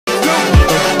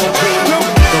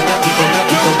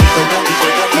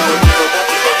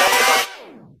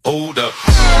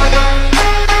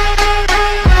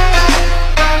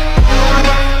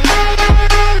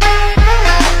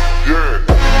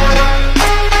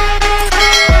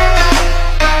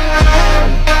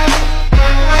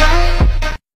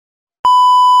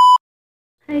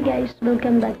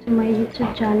welcome back to my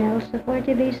YouTube channel. So for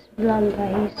today's vlog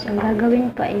guys, ang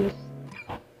gagawin ko is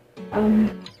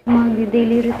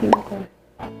mag-daily routine ko.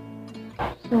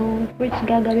 So first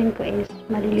gagawin ko is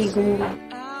maliligo muna.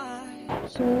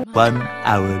 So 1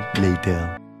 hour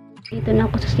later. dito na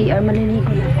ako sa CR,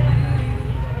 maliligo na ako.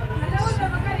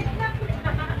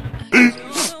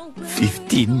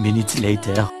 15 minutes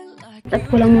later. Tap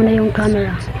ko lang muna yung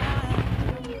camera.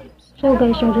 So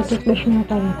guys, yung toothbrush na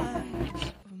tayo.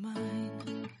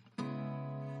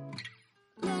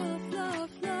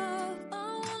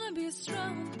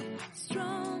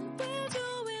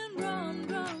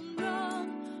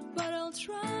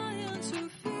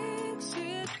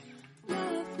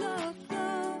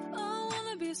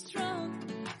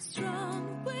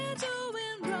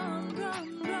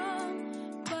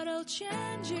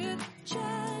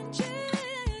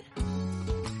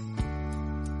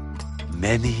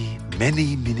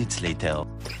 Many minutes later.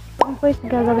 Ang first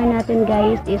gagawin natin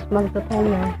guys is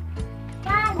magtutoner.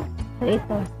 So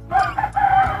ito.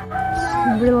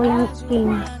 Brilliant Skin.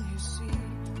 So,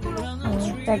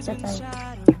 start na tayo.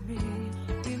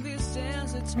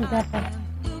 Dapat.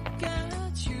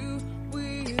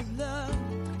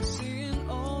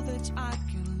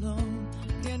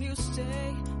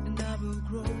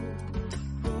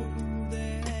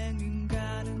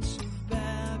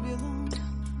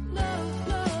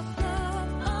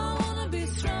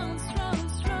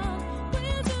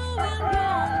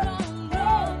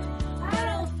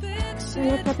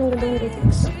 Ano pa itong gagawin dito?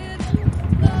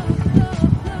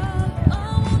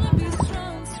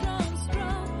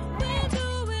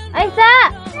 Aisa!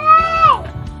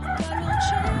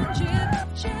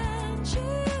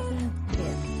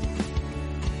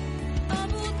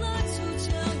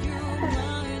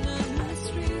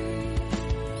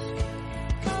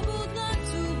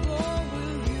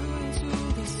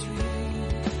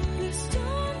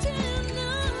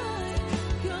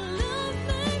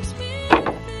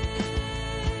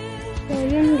 So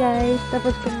yun guys,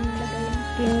 tapos ko nang lagay yung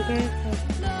skincare ko.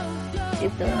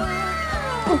 Ito.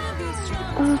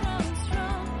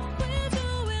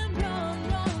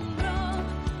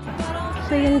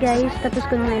 So yun guys, tapos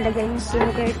ko nang ilagay yung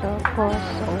skincare ko.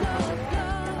 So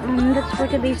that's for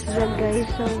today's vlog guys.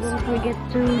 So don't forget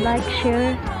to like,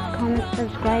 share, comment,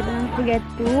 subscribe, and don't forget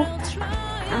to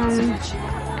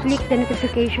click the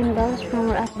notification bells for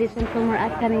more updates and for more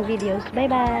upcoming videos.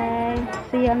 Bye bye!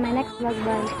 See you on my next vlog.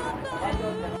 Bye!